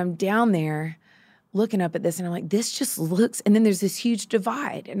 And I'm down there looking up at this and I'm like, this just looks, and then there's this huge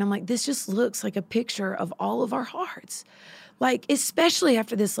divide. And I'm like, this just looks like a picture of all of our hearts. Like, especially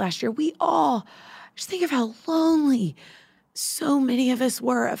after this last year, we all just think of how lonely so many of us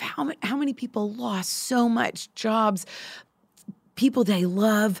were, of how many people lost so much, jobs, people they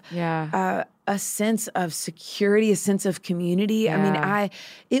love, a sense of security, a sense of community. Yeah. I mean,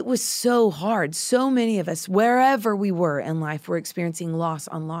 it was so hard. So many of us, wherever we were in life, were experiencing loss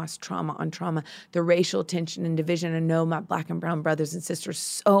on loss, trauma on trauma, the racial tension and division. I know my Black and brown brothers and sisters,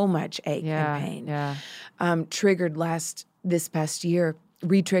 so much ache and pain. Yeah. Triggered this past year,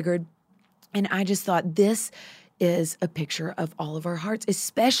 re-triggered. And I just thought, this is a picture of all of our hearts,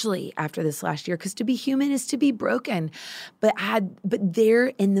 especially after this last year, because to be human is to be broken. But there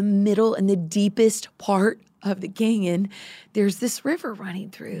in the middle, in the deepest part of the canyon, there's this river running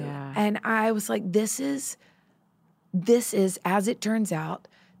through. Yeah. And I was like, this is, as it turns out,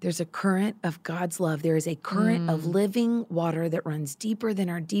 there's a current of God's love. There is a current of living water that runs deeper than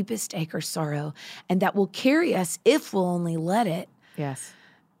our deepest ache or sorrow, and that will carry us, if we'll only let it,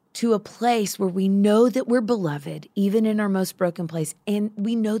 to a place where we know that we're beloved, even in our most broken place. And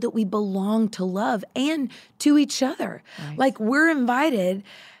we know that we belong to love and to each other. Right. Like, we're invited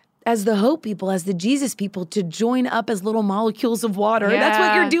as the hope people, as the Jesus people, to join up as little molecules of water. Yeah. That's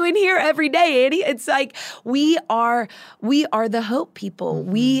what you're doing here every day, Annie. It's like, we are the hope people.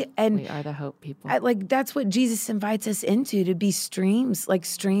 Mm-hmm. We are the hope people. That's what Jesus invites us into, to be streams, like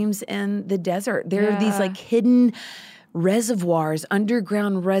streams in the desert. There are these like hidden reservoirs,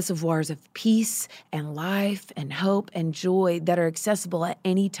 underground reservoirs of peace and life and hope and joy that are accessible at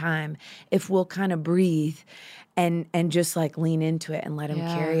any time if we'll kind of breathe and just like lean into it and let him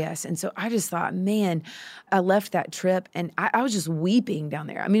carry us. And so I just thought, man, I left that trip and I was just weeping down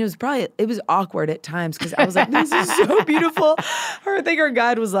there. I mean, it was awkward at times because I was like, this is so beautiful. I think our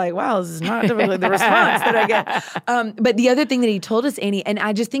guide was like, wow, this is not typically the response that I get. But the other thing that he told us, Annie, and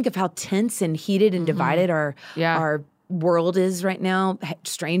I just think of how tense and heated and divided our world is right now.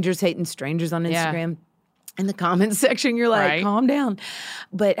 Strangers hating strangers on Instagram. In the comments section, you're like, calm down.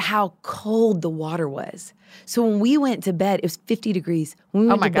 But how cold the water was. So when we went to bed, it was 50 degrees. When we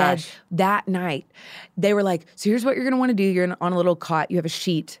went to bed that night, they were like, so here's what you're going to want to do. You're on a little cot. You have a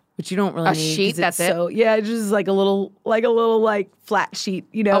sheet, which you don't really need. A sheet, that's it? So, yeah, it's just like a little flat sheet,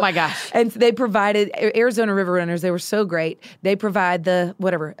 Oh my gosh. And they provided, Arizona River Runners, they were so great. They provide the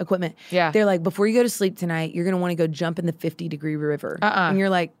equipment. Yeah. They're like, before you go to sleep tonight, you're going to want to go jump in the 50-degree river. And you're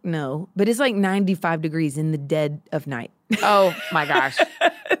like, no. But it's like 95 degrees in the dead of night. Oh my gosh.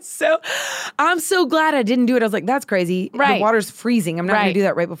 So I'm so glad I didn't do it. I was like, that's crazy. Right. The water's freezing. I'm not going to do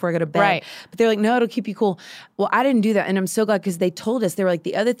that right before I go to bed. Right. But they're like, no, it'll keep you cool. Well, I didn't do that. And I'm so glad because they told us, they were like,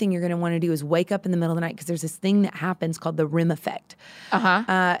 the other thing you're going to want to do is wake up in the middle of the night because there's this thing that happens called the rim effect.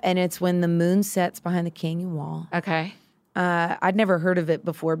 And it's when the moon sets behind the canyon wall. Okay. I'd never heard of it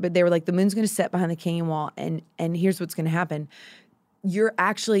before, but they were like, the moon's going to set behind the canyon wall. And here's what's going to happen. You're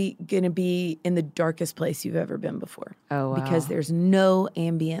actually going to be in the darkest place you've ever been before. Oh, wow. Because there's no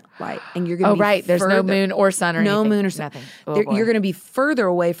ambient light. And you're going to be right. There's no moon or sun or no anything. moon or sun. Nothing. Oh, You're going to be further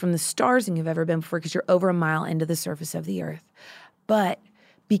away from the stars than you've ever been before because you're over a mile into the surface of the earth. But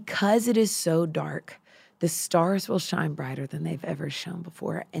because it is so dark, the stars will shine brighter than they've ever shone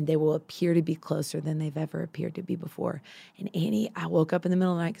before, and they will appear to be closer than they've ever appeared to be before. And Annie, I woke up in the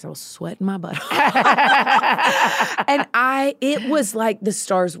middle of the night because I was sweating my butt off. And it was like the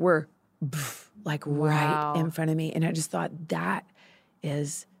stars were like right in front of me. And I just thought, that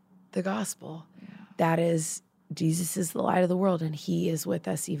is the gospel. Yeah. That is, Jesus is the light of the world, and he is with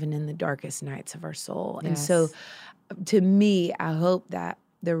us even in the darkest nights of our soul. Yes. And so to me, I hope that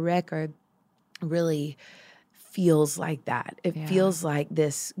the record really feels like that. It feels like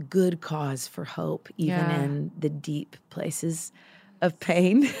this good cause for hope, even in the deep places of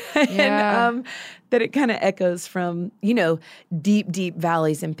pain. And that it kind of echoes from, deep, deep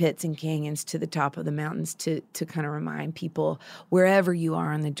valleys and pits and canyons to the top of the mountains to kind of remind people wherever you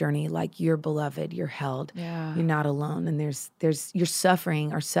are on the journey, like you're beloved, you're held, you're not alone. And you're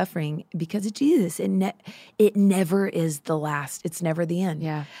suffering because of Jesus. It never is the last. It's never the end.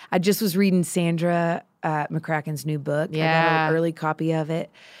 Yeah. I just was reading Sandra McCracken's new book. Yeah. I got an early copy of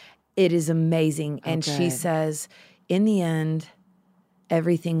it. It is amazing. And she says, in the end,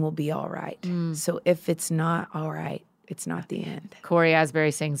 everything will be all right. So if it's not all right, it's not the end. Corey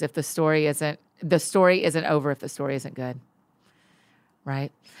Asbury sings, if the story isn't over if the story isn't good.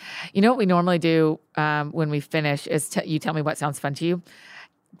 Right? You know what we normally do when we finish is you tell me what sounds fun to you.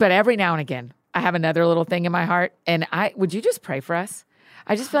 But every now and again, I have another little thing in my heart. And would you just pray for us?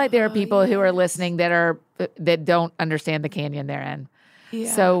 I just feel like there are people who are listening that don't understand the canyon they're in.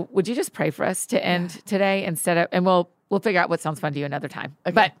 Yeah. So would you just pray for us to end today and we'll figure out what sounds fun to you another time.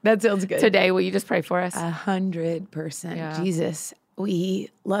 Okay, but that sounds good. Today, will you just pray for us? 100%. Yeah. Jesus, we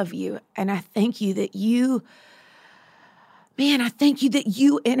love you. And I thank you that you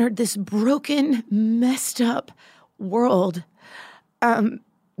entered this broken, messed up world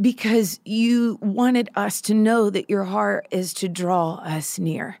because you wanted us to know that your heart is to draw us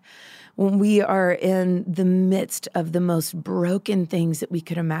near. When we are in the midst of the most broken things that we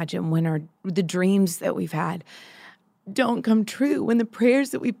could imagine, when the dreams that we've had don't come true, when the prayers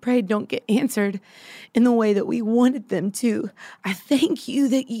that we prayed don't get answered in the way that we wanted them to, I thank you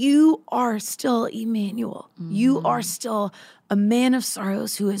that you are still Emmanuel. Mm-hmm. You are still a man of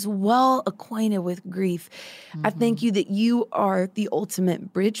sorrows who is well acquainted with grief. Mm-hmm. I thank you that you are the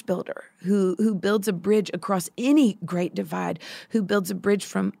ultimate bridge builder who builds a bridge across any great divide, who builds a bridge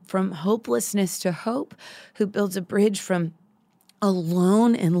from hopelessness to hope, who builds a bridge from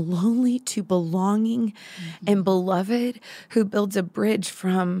alone and lonely to belonging and beloved, who builds a bridge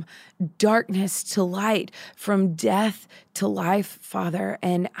from darkness to light, from death to life, Father.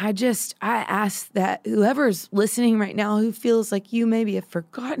 And I ask that whoever's listening right now who feels like you maybe have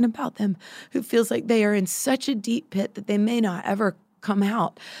forgotten about them, who feels like they are in such a deep pit that they may not ever come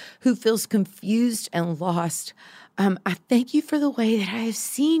out, who feels confused and lost, I thank you for the way that I have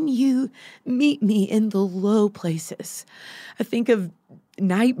seen you meet me in the low places. I think of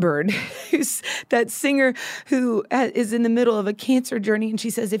Nightbird, who's that singer who is in the middle of a cancer journey, and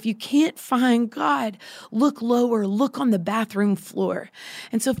she says, if you can't find God, look lower, look on the bathroom floor.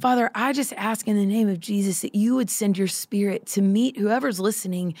 And so, Father, I just ask in the name of Jesus that you would send your Spirit to meet whoever's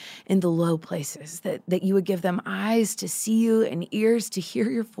listening in the low places, that you would give them eyes to see you and ears to hear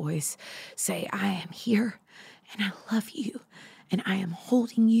your voice. Say, I am here. And I love you, and I am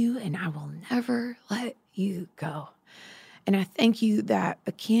holding you, and I will never let you go. And I thank you that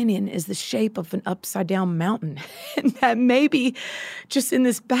a canyon is the shape of an upside-down mountain, and that maybe just in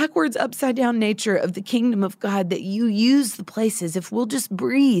this backwards, upside-down nature of the kingdom of God, that you use the places, if we'll just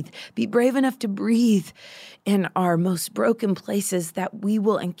breathe, be brave enough to breathe in our most broken places, that we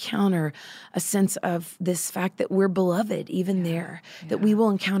will encounter a sense of this fact that we're beloved even there, that we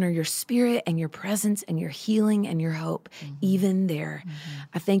will encounter your Spirit and your presence and your healing and your hope even there.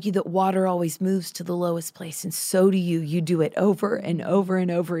 I thank you that water always moves to the lowest place, and so do you. You do do it over and over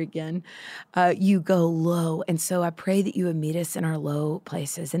and over again. You go low. And so I pray that you would meet us in our low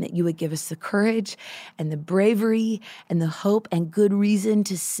places and that you would give us the courage and the bravery and the hope and good reason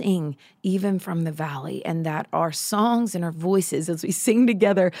to sing even from the valley, and that our songs and our voices, as we sing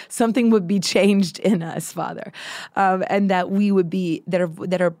together, something would be changed in us, Father, and that we would be,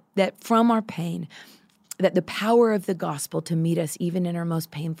 that from our pain, that the power of the gospel to meet us even in our most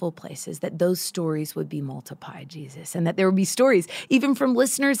painful places, that those stories would be multiplied, Jesus, and that there would be stories even from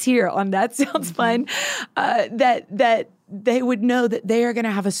listeners here on That Sounds Fun, that they would know that they are going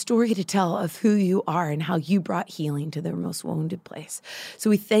to have a story to tell of who you are and how you brought healing to their most wounded place. So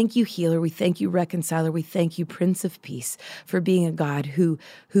we thank you, Healer. We thank you, Reconciler. We thank you, Prince of Peace, for being a God who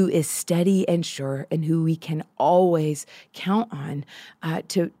is steady and sure and who we can always count on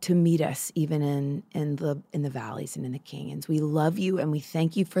to meet us even in the valleys and in the canyons. We love you and we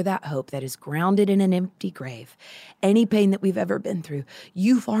thank you for that hope that is grounded in an empty grave. Any pain that we've ever been through,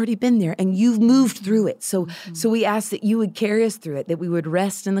 you've already been there and you've moved through it. So we ask that you would carry us through it, that we would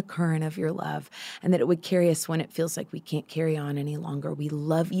rest in the current of your love, and that it would carry us when it feels like we can't carry on any longer. We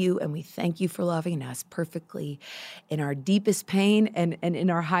love you, and we thank you for loving us perfectly in our deepest pain and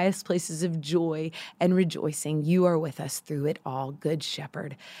in our highest places of joy and rejoicing. You are with us through it all, Good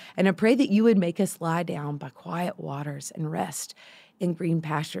Shepherd. And I pray that you would make us lie down by quiet waters and rest in green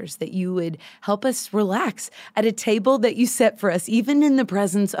pastures, that you would help us relax at a table that you set for us, even in the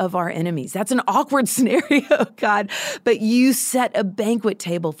presence of our enemies. That's an awkward scenario, God, but you set a banquet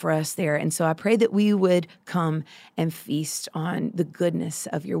table for us there. And so I pray that we would come and feast on the goodness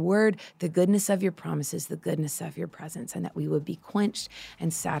of your word, the goodness of your promises, the goodness of your presence, and that we would be quenched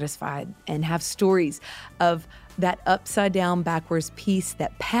and satisfied and have stories of that upside down, backwards peace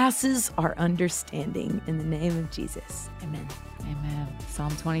that passes our understanding. In the name of Jesus, amen. Amen.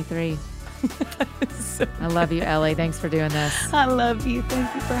 Psalm 23. I love you, Ellie. Thanks for doing this. I love you.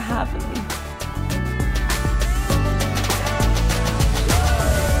 Thank you for having me.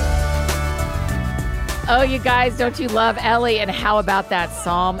 Oh, you guys, don't you love Ellie? And how about that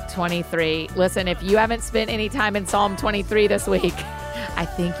Psalm 23? Listen, if you haven't spent any time in Psalm 23 this week, I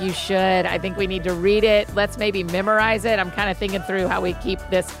think you should. I think we need to read it. Let's maybe memorize it. I'm kind of thinking through how we keep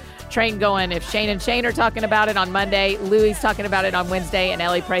this train going. If Shane and Shane are talking about it on Monday, Louie's talking about it on Wednesday, and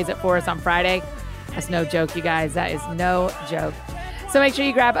Ellie prays it for us on Friday. That's no joke, you guys. That is no joke. So make sure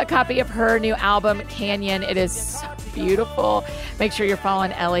you grab a copy of her new album, Canyon. It is so beautiful. Make sure you're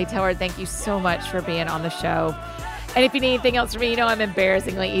following Ellie. Tell her thank you so much for being on the show. And if you need anything else from me, you know I'm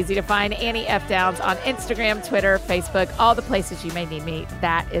embarrassingly easy to find. Annie F. Downs on Instagram, Twitter, Facebook, all the places you may need me.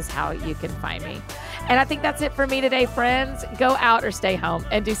 That is how you can find me. And I think that's it for me today, friends. Go out or stay home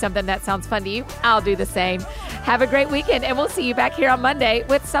and do something that sounds fun to you. I'll do the same. Have a great weekend, and we'll see you back here on Monday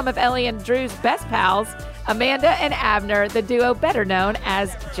with some of Ellie and Drew's best pals, Amanda and Abner, the duo better known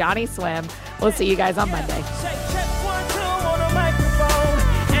as Johnny Swim. We'll see you guys on Monday.